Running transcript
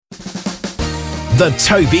The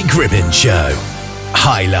Toby Gribbin Show.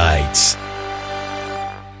 Highlights.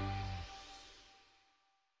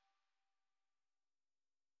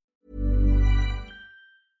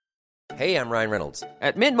 Hey, I'm Ryan Reynolds.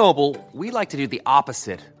 At Mint Mobile, we like to do the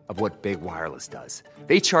opposite of what Big Wireless does.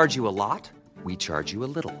 They charge you a lot, we charge you a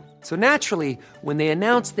little. So naturally, when they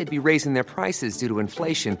announced they'd be raising their prices due to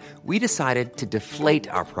inflation, we decided to deflate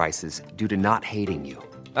our prices due to not hating you.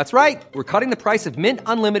 That's right. We're cutting the price of Mint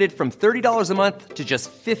Unlimited from $30 a month to just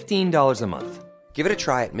 $15 a month. Give it a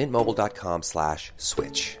try at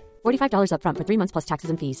mintmobile.com/switch. $45 up front for 3 months plus taxes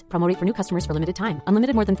and fees. Promo rate for new customers for limited time.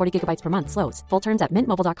 Unlimited more than 40 gigabytes per month. Slows full terms at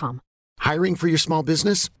mintmobile.com. Hiring for your small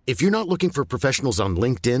business? If you're not looking for professionals on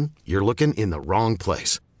LinkedIn, you're looking in the wrong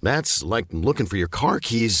place. That's like looking for your car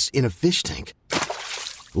keys in a fish tank.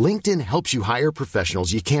 LinkedIn helps you hire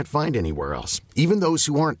professionals you can't find anywhere else, even those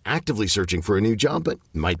who aren't actively searching for a new job but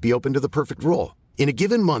might be open to the perfect role. In a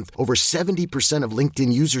given month, over 70% of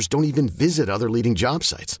LinkedIn users don't even visit other leading job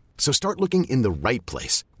sites. So start looking in the right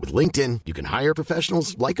place. With LinkedIn, you can hire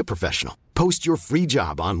professionals like a professional. Post your free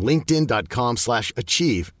job on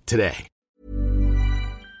linkedin.com/achieve today.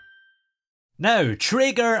 Now,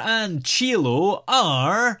 Traeger and Chilo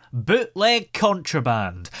are Bootleg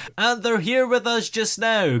Contraband, and they're here with us just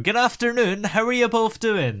now. Good afternoon, how are you both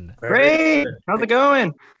doing? Great! How's it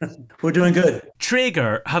going? We're doing good.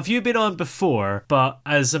 Traeger, have you been on before, but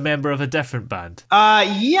as a member of a different band?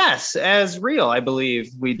 Yes, as Real, I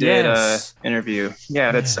believe we did Yes. a interview.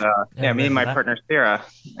 Yeah, that's me and my partner Sarah,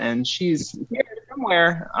 and she's here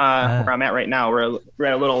somewhere where I'm at right now. We're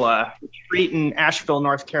at a little retreat in Asheville,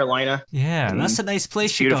 North Carolina. Yeah, that's a nice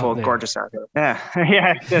place. Beautiful, you got there. gorgeous out there.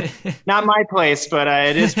 Yeah, it's not my place, but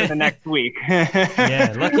it is for the next week.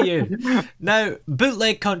 Yeah, lucky you. Now,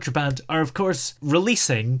 Bootleg Contraband are, of course,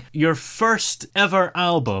 releasing your first ever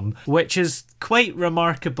album, which is quite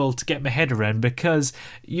remarkable to get my head around because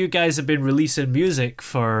you guys have been releasing music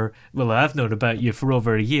for, well, I've known about you for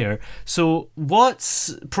over a year. So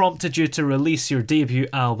what's prompted you to release your debut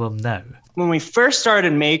album now? When we first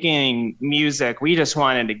started making music, we just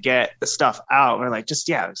wanted to get the stuff out. We're like,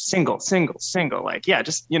 single. Like,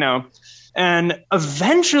 And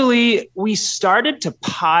eventually we started to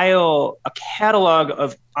pile a catalog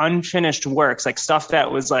of unfinished works, like stuff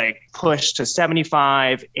that was like pushed to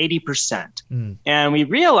 75, 80%. And we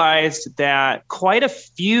realized that quite a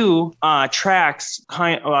few tracks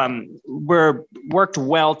were worked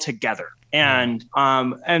well together. And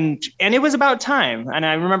it was about time. And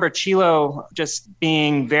I remember Chilo just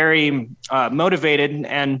being very motivated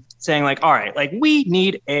and saying like, all right, like we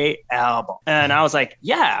need a album. And I was like,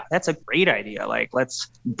 yeah, that's a great idea. Like, let's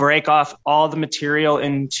break off all the material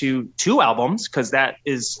into 2 albums, because that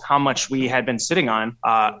is how much we had been sitting on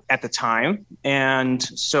at the time. And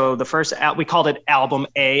so the first we called it Album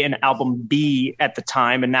A and Album B at the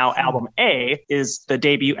time. And now Album A is the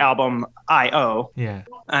debut album I.O. Yeah.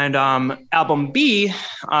 And Album B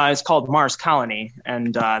is called Mars Colony,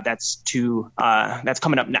 and that's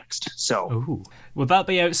coming up next. So, Ooh. Will that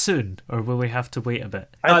be out soon, or will we have to wait a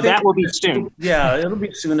bit? that will be soon. Yeah, it'll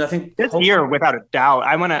be soon. I think This year, without a doubt.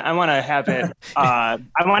 I want to have it. I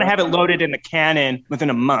want to have it loaded in the canon within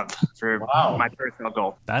a month for my personal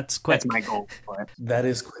goal. That's quick. That's my goal for it. that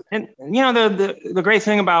is quick. And the great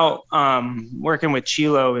thing about working with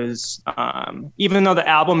Chilo is even though the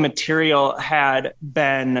album material had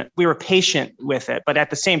been, we were patient with it, but at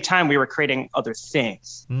the same time we were creating other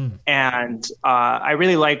things. And I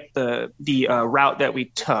really liked the route that we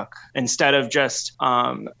took. Instead of just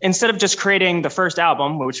creating the first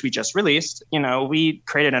album, which we just released, we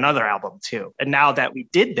created another album too. And now that we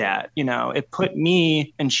did that, it put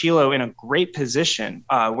me and Chilo in a great position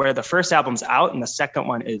where the first album's out and the second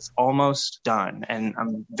one is almost done. And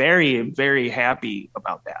I'm very, very happy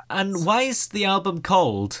about that. And why is the album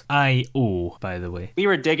called I.O., by the way? We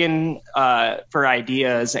were digging for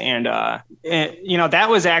ideas, and that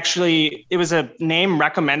was actually, it was a name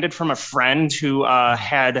recommended from a friend who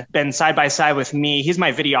had been side by side with me. He's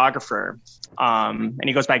my videographer. And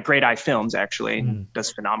he goes by Great Eye Films, actually.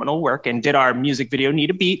 Does phenomenal work and did our music video Need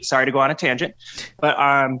a Beat. Sorry to go on a tangent. But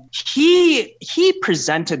he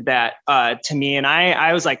presented that to me, and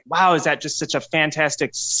I was like, wow, is that just such a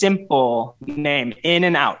fantastic, simple name, In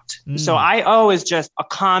and Out. So I.O. is just a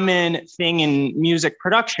common thing in music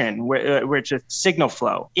production, where it's just signal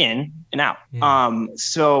flow, in and out. Yeah.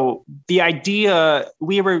 So the idea,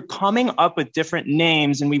 we were coming up with different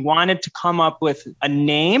names, and we wanted to come up with a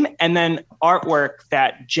name and then artwork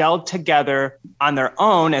that gelled together on their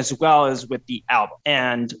own as well as with the album.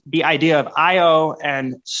 And the idea of I.O.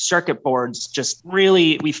 and circuit boards just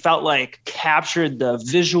really, we felt like captured the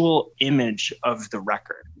visual image of the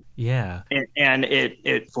record. Yeah. and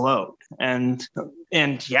it flowed. And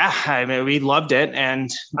yeah, I mean, we loved it. And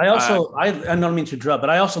I also, I don't mean to interrupt, but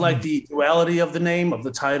I also like the duality of the name of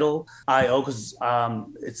the title, I.O., because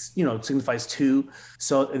it's, it signifies two.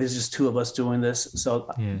 So there's just two of us doing this. So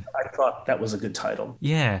I thought that was a good title.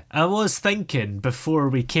 Yeah, I was thinking before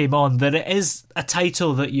we came on that it is a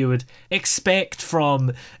title that you would expect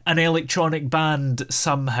from an electronic band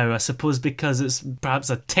somehow, I suppose, because it's perhaps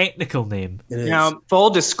a technical name. It is. Now, full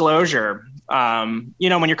disclosure, when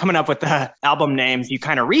you're coming up with the album names, you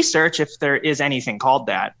kind of research if there is anything called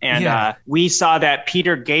that. And we saw that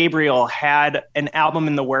Peter Gabriel had an album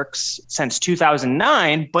in the works since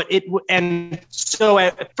 2009, and so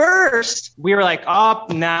at first we were like, oh,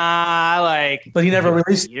 nah, like. But he never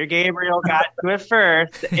released. Peter Gabriel got to it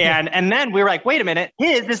first. And then we were like, wait a minute,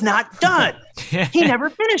 his is not done. He never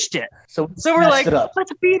finished it. So we're like,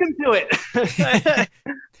 let's feed him to it.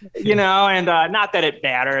 And not that it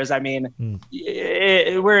matters. I mean,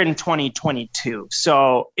 we're in 2022,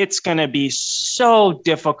 so it's going to be so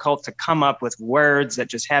difficult to come up with words that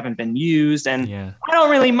just haven't been used. And I don't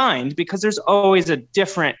really mind, because there's always a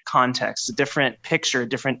different context, a different picture, a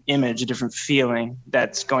different image, a different feeling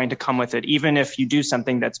that's going to come with it. Even if you do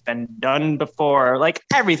something that's been done before, like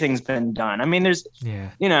everything's been done. I mean, there's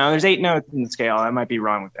 8 notes in the scale. I might be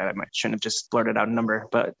wrong with that. I shouldn't have just blurted out a number,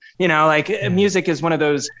 but music is one of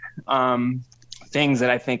those things that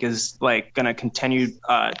I think is like going to continue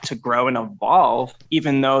to grow and evolve,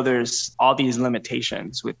 even though there's all these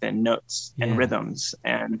limitations within notes and rhythms.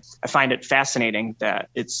 And I find it fascinating that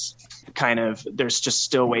it's there's just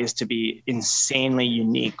still ways to be insanely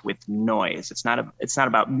unique with noise. It's not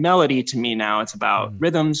about melody to me now. It's about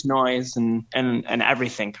rhythms, noise, and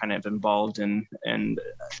everything kind of involved. And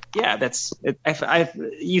that's it.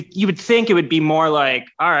 You would think it would be more like,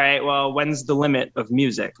 all right, well, when's the limit of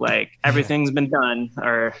music? Like everything's been done,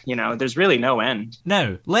 or there's really no end.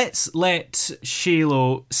 Now let's let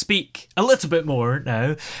Shiloh speak a little bit more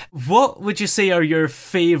now. What would you say are your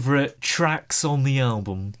favorite tracks on the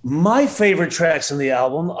album? My favorite tracks on the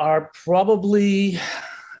album are probably,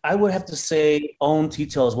 I would have to say, Own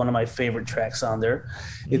Titel is one of my favorite tracks on there.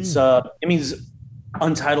 It's it means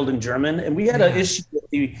untitled in German, and we had an issue with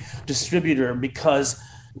the distributor because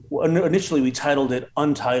initially we titled it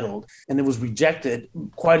Untitled, and it was rejected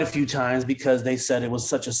quite a few times because they said it was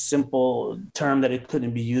such a simple term that it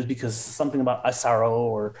couldn't be used because something about SRO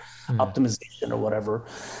or optimization or whatever.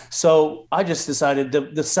 So I just decided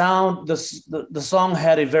the song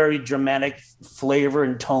had a very dramatic flavor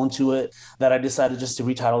and tone to it that I decided just to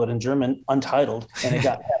retitle it in German, Untitled, and it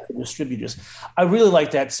got past the distributors. I really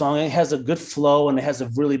like that song. It has a good flow, and it has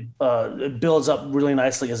it builds up really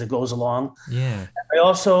nicely as it goes along. Yeah. I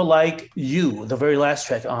also like You, the very last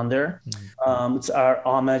track on there. It's our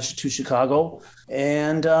homage to Chicago.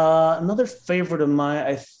 And another favorite of mine,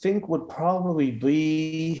 I think, would probably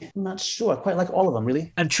be, I'm not sure, I quite like all of them,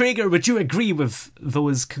 really. And Traeger, would you agree with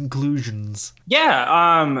those conclusions? Yeah,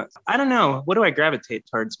 I don't know. What do I gravitate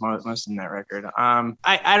towards most in that record?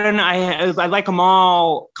 I don't know. I like them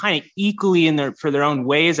all kind of equally for their own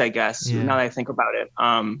ways, I guess, now that I think about it.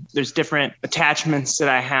 There's different attachments that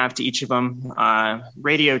I have to each of them.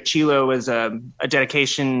 Radio Chilo was a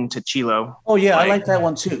dedication to Chilo. Oh, yeah, I like that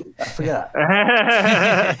one, too. I forgot.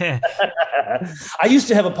 I used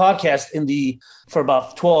to have a podcast for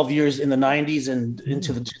about 12 years in the 90s and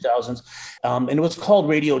into the 2000s. And it was called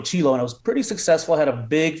Radio Chilo, and it was pretty successful. I had a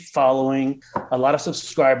big following, a lot of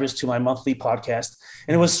subscribers to my monthly podcast.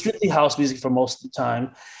 And it was strictly house music for most of the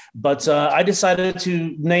time. But I decided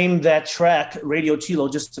to name that track Radio Chilo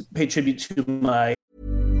just to pay tribute to my...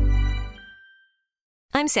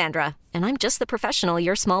 I'm Sandra, and I'm just the professional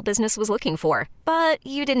your small business was looking for. But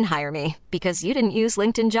you didn't hire me because you didn't use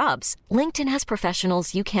LinkedIn Jobs. LinkedIn has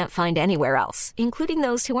professionals you can't find anywhere else, including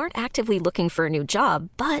those who aren't actively looking for a new job,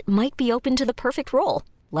 but might be open to the perfect role,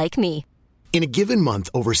 like me. In a given month,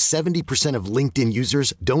 over 70% of LinkedIn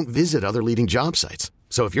users don't visit other leading job sites.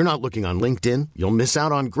 So if you're not looking on LinkedIn, you'll miss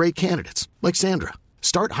out on great candidates like Sandra.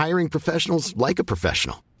 Start hiring professionals like a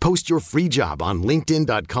professional. Post your free job on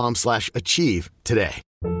linkedin.com/achieve today.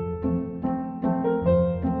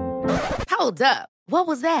 Hold up. What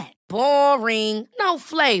was that? Boring. No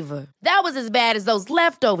flavor. That was as bad as those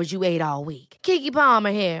leftovers you ate all week. Keke Palmer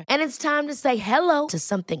here, and it's time to say hello to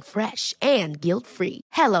something fresh and guilt-free.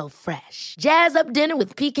 Hello Fresh. Jazz up dinner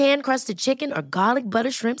with pecan-crusted chicken or garlic butter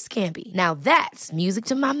shrimp scampi. Now that's music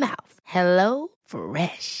to my mouth. Hello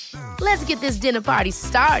Fresh. Let's get this dinner party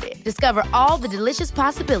started. Discover all the delicious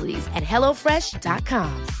possibilities at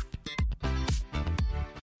HelloFresh.com.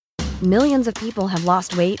 Millions of people have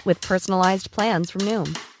lost weight with personalized plans from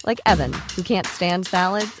Noom, Like Evan, who can't stand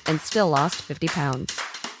salads and still lost 50 pounds.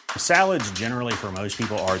 Salads generally for most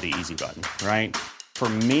people are the easy button, right? For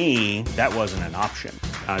me, that wasn't an option.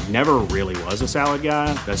 I never really was a salad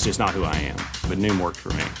guy. That's just not who I am. But Noom worked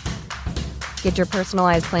for me. Get your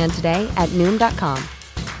personalized plan today at Noom.com.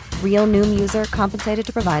 Real Noom user compensated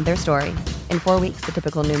to provide their story. In 4 weeks, the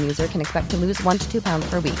typical Noom user can expect to lose 1 to 2 pounds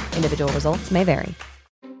per week. Individual results may vary.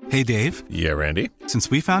 Hey, Dave. Yeah, Randy. Since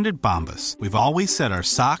we founded Bombas, we've always said our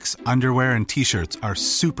socks, underwear, and T-shirts are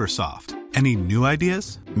super soft. Any new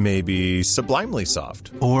ideas? Maybe sublimely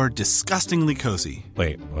soft. Or disgustingly cozy.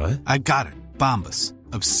 Wait, what? I got it. Bombas.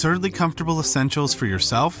 Absurdly comfortable essentials for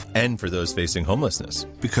yourself and for those facing homelessness.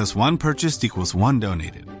 Because one purchased equals one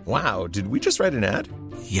donated. Wow, did we just write an ad?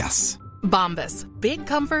 Yes. Bombas. Big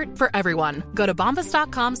comfort for everyone. Go to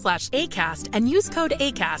bombas.com/ACAST and use code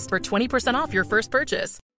ACAST for 20% off your first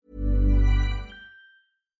purchase.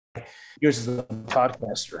 Yours is a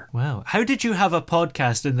podcaster. Wow. How did you have a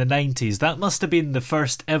podcast in the 90s? That must have been the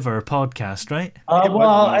first ever podcast, right?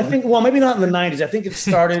 I think, maybe not in the 90s. I think it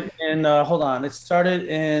started in, it started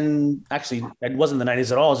in, actually, it wasn't the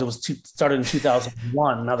 90s at all. It was started in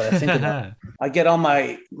 2001, now that I think about it. I get all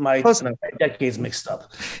my decades mixed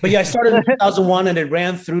up. But yeah, I started in 2001 and it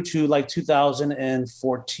ran through to like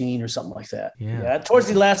 2014 or something like that. Yeah. Towards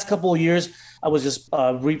the last couple of years, I was just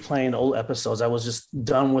replaying old episodes. I was just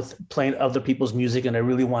done with playing other people's music, and I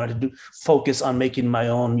really wanted to focus on making my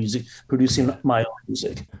own music, producing my own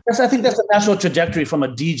music. I think that's a natural trajectory from a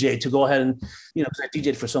DJ to go ahead and, because I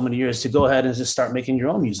DJed for so many years, to go ahead and just start making your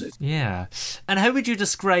own music. Yeah. And how would you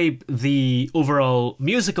describe the overall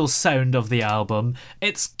musical sound of the album?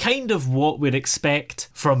 It's kind of what we'd expect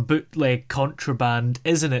from Bootleg Contraband,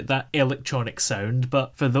 isn't it? That electronic sound.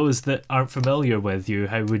 But for those that aren't familiar with you,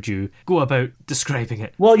 how would you go about describing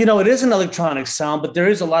it? Well, it is an electronic sound, but there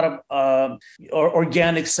is a lot of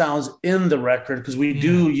organic sounds in the record because we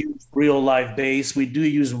do use real live bass. We do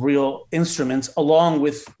use real instruments along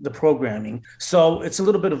with the programming. So it's a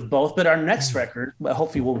little bit of both. But our next record,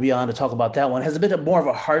 hopefully we'll be on to talk about that one, has a bit more of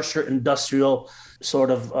a harsher industrial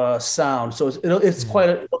sort of sound. So it'll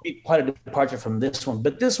be quite a departure from this one.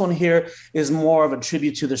 But this one here is more of a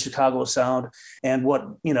tribute to the Chicago sound and what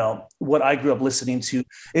I grew up listening to.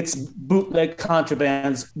 It's Bootleg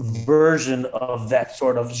Contraband's version of that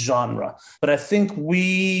sort of genre. But I think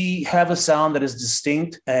we have a sound that is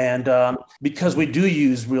distinct. And because we do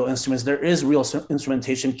use real instruments, there is real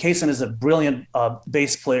instrumentation. Kaysen is a brilliant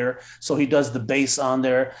bass player. So he does the bass on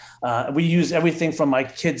there. We use everything from my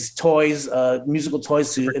kids' toys, musical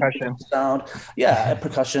toys to percussion sound. Yeah,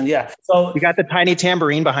 percussion. Yeah. So you got the tiny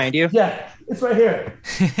tambourine behind you? Yeah, it's right here.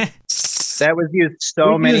 That was used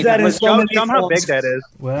so many times. Show them how big that is.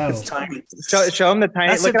 Wow. It's tiny. Show them the tiny.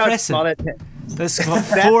 That's look impressive. at how small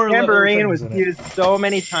that tambourine was used so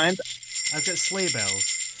many times. I've got sleigh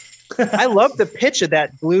bells. I love the pitch of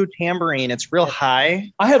that blue tambourine. It's real high.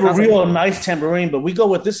 I have a real nice tambourine, but we go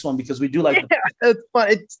with this one because we do like. Yeah, it's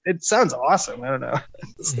fun. It sounds awesome. I don't know.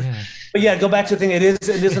 Yeah. But yeah, go back to the thing. It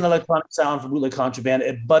is an electronic sound for Bootleg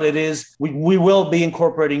Contraband, but it is. We will be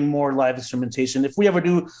incorporating more live instrumentation. If we ever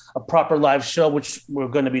do a proper live show, which we're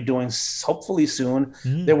going to be doing hopefully soon,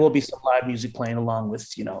 there will be some live music playing along with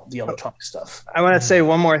the electronic stuff. I want to say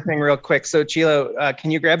one more thing real quick. So Chilo, can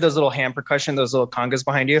you grab those little hand percussion, those little congas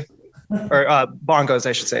behind you? Or bongos,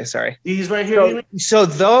 I should say. Sorry. These right here. So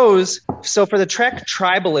for the track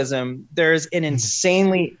Tribalism, there's an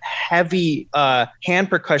insanely heavy hand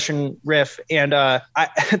percussion riff. And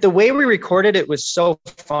the way we recorded it was so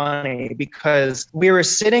funny because we were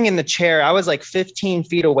sitting in the chair. I was like 15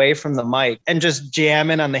 feet away from the mic and just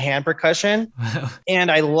jamming on the hand percussion.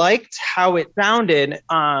 And I liked how it sounded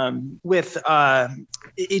with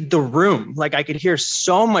the room. Like I could hear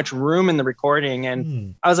so much room in the recording.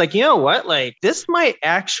 And I was like, you know what? Like this might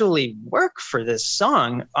actually work for this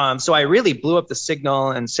song. So I really blew up the signal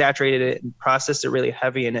and saturated it and processed it really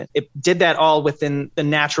heavy. And it did that all within the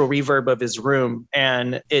natural reverb of his room.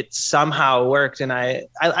 And it somehow worked. And I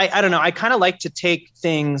don't know. I kind of like to take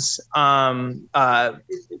things. In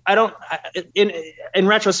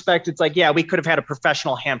retrospect, it's like, yeah, we could have had a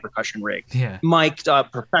professional hand percussion rig, mic'd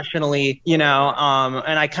up professionally, and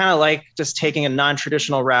I kind of like just taking a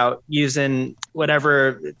non-traditional route using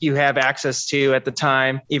whatever you have access to at the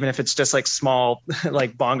time, even if it's just like small,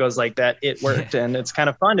 like bongos like that, it worked. And it's kind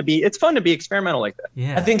of fun to be experimental like that.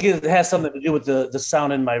 Yeah. I think it has something to do with the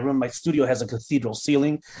sound in my room. My studio has a cathedral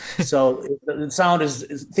ceiling. So the sound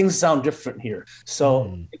things sound different here.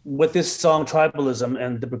 So with this song Tribalism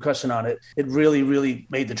and the percussion on it, it really, really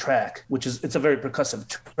made the track, it's a very percussive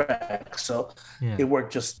track. So it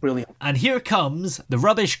worked just brilliant. And here comes the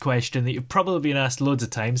rubbish question that you've probably been asked loads of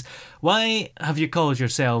times. Why have you called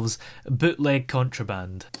yourselves Bootleg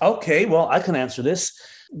Contraband? Okay, well, I can answer this.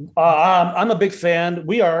 I'm a big fan.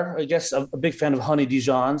 We are, I guess, a big fan of Honey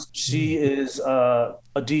Dijon. She is a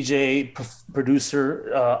DJ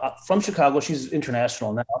producer from Chicago. She's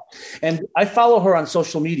international now. And I follow her on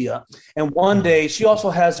social media. And one day, she also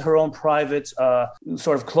has her own private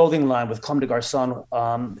sort of clothing line with Comme des Garçons.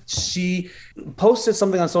 She posted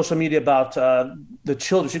something on social media about the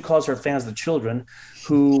children. She calls her fans the children,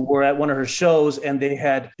 who were at one of her shows, and they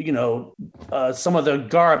had, some of the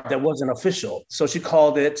garb that wasn't official. So she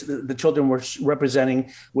called it, the children were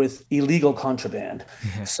representing with illegal contraband.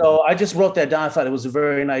 So I just wrote that down. I thought it was a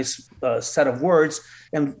very nice set of words.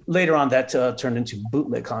 And later on, that turned into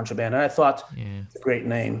Bootleg Contraband. And I thought, it's a great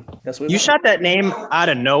name. That's what you shot that name out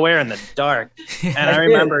of nowhere in the dark. And I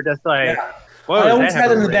remember just like... Yeah. Whoa, I always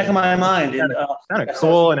had it in the back of my mind. Kind of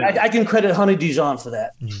cool. And I can credit Honey Dijon for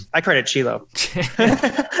that. I credit Chilo.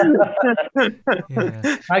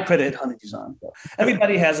 I credit Honey Dijon.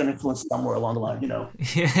 Everybody has an influence somewhere along the line,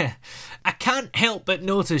 Yeah. I can't help but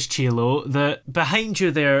notice, Chilo, that behind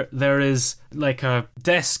you there is like a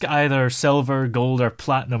disc, either silver, gold, or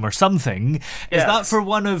platinum or something. Is that for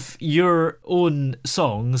one of your own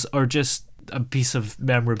songs or just a piece of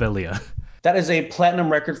memorabilia? That is a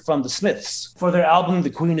platinum record from the Smiths for their album "The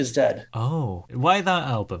Queen Is Dead." Oh, why that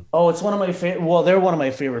album? Oh, it's one of my favorite. Well, they're one of my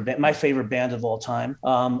favorite band of all time.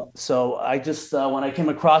 So I just when I came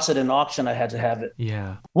across it in auction, I had to have it.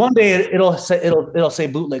 Yeah. One day it'll say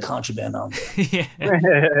Bootleg Contraband on there.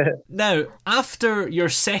 Yeah. Now, after your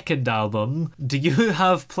second album, do you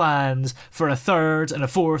have plans for a third and a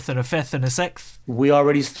fourth and a fifth and a sixth? We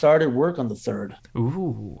already started work on the third.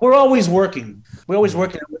 Ooh. We're always working.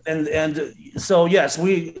 And so yes,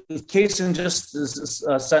 Kaysen just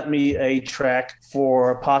sent me a track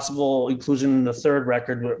for possible inclusion in the third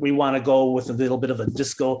record. We want to go with a little bit of a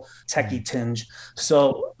disco techie tinge.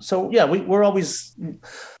 So yeah, we're always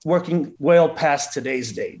working well past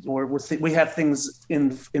today's date. We have things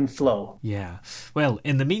in flow. Yeah. Well,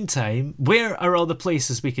 in the meantime, where are all the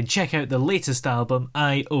places we can check out the latest album,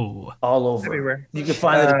 I.O.? All over. Everywhere. You can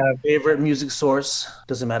find it on your favorite music source.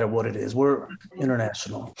 Doesn't matter what it is. We're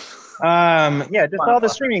international. Just all the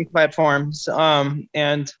streaming platforms.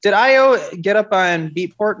 And did I.O. get up on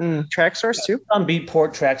Beatport and TrackSource too? On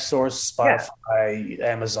Beatport, TrackSource, Spotify,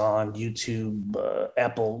 Amazon, YouTube,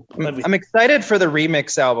 Apple. I'm excited for the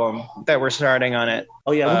remix album that we're starting on it.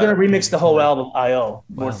 Oh yeah, we're gonna remix the whole album, I.O.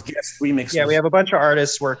 with guest remixes. Yeah, we have a bunch of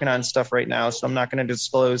artists working on stuff right now, so I'm not gonna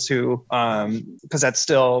disclose who, because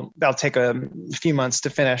that'll take a few months to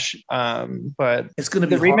finish. But it's gonna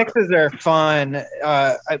be remixes are fun.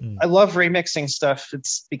 I love remixing stuff.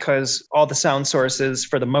 It's because all the sound sources,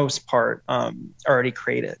 for the most part, are already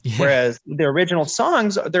created. Yeah. Whereas the original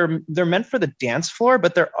songs, they're meant for the dance floor,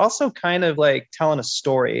 but they're also kind of like telling a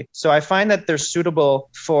story. So I find that they're suitable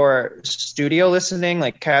for studio listening,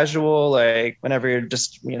 like casual, like whenever you're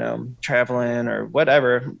just, traveling or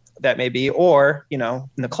whatever that may be, or, in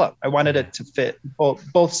the club. I wanted it to fit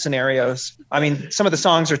both scenarios. I mean, some of the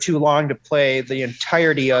songs are too long to play the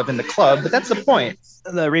entirety of in the club, but that's the point.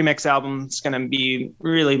 The remix album is going to be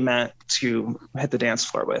really meant to hit the dance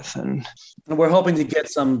floor with. And we're hoping to get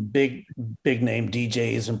some big name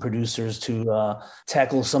DJs and producers to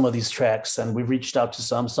tackle some of these tracks. And we've reached out to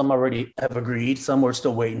some already have agreed. Some we're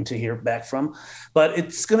still waiting to hear back from, but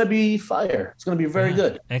it's going to be fire. It's going to be very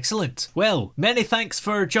good. Excellent. Well, many thanks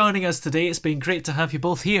for joining us today. It's been great to have you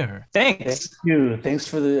both here. Thanks. Thank you. Thanks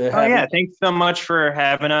for the thanks so much for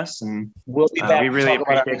having us. And we'll be back. We really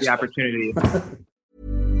appreciate the opportunity.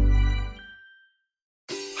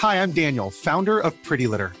 Hi, I'm Daniel, founder of Pretty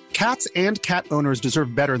Litter. Cats and cat owners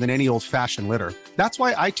deserve better than any old-fashioned litter. That's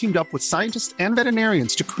why I teamed up with scientists and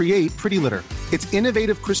veterinarians to create Pretty Litter. Its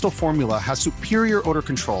innovative crystal formula has superior odor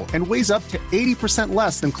control and weighs up to 80%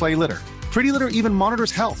 less than clay litter. Pretty Litter even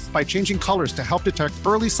monitors health by changing colors to help detect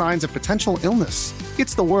early signs of potential illness.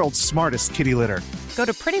 It's the world's smartest kitty litter. Go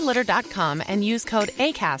to prettylitter.com and use code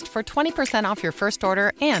ACAST for 20% off your first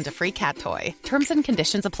order and a free cat toy. Terms and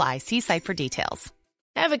conditions apply. See site for details.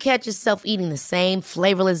 Ever catch yourself eating the same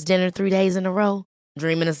flavorless dinner 3 days in a row?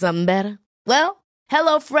 Dreaming of something better? Well,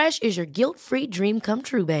 HelloFresh is your guilt-free dream come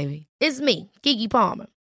true, baby. It's me, Keke Palmer.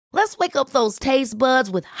 Let's wake up those taste buds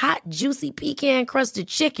with hot, juicy pecan-crusted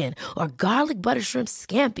chicken or garlic butter shrimp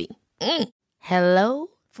scampi. Hello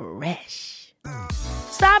Fresh.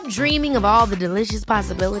 Stop dreaming of all the delicious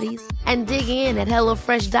possibilities and dig in at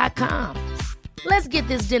HelloFresh.com. Let's get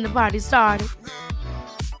this dinner party started.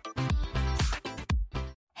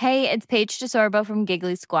 Hey, it's Paige DeSorbo from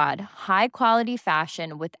Giggly Squad. High quality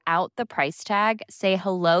fashion without the price tag. Say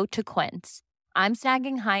hello to Quince. I'm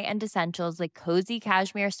snagging high-end essentials like cozy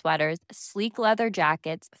cashmere sweaters, sleek leather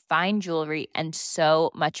jackets, fine jewelry, and so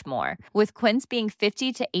much more. With Quince being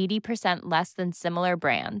 50 to 80% less than similar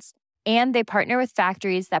brands. And they partner with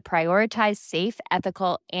factories that prioritize safe,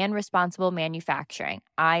 ethical, and responsible manufacturing.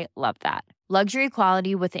 I love that. Luxury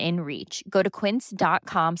quality within reach. Go to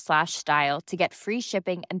quince.com/style to get free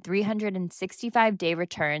shipping and 365-day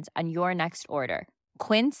returns on your next order.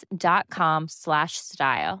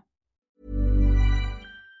 Quince.com/style.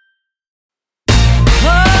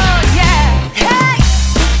 Oh, yeah. Hey!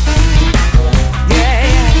 Yeah,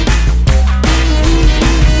 yeah.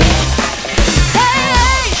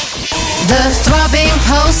 Hey! The throbbing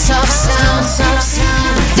pulse of sound.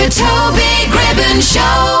 The Toby Gribbon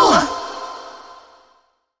Show.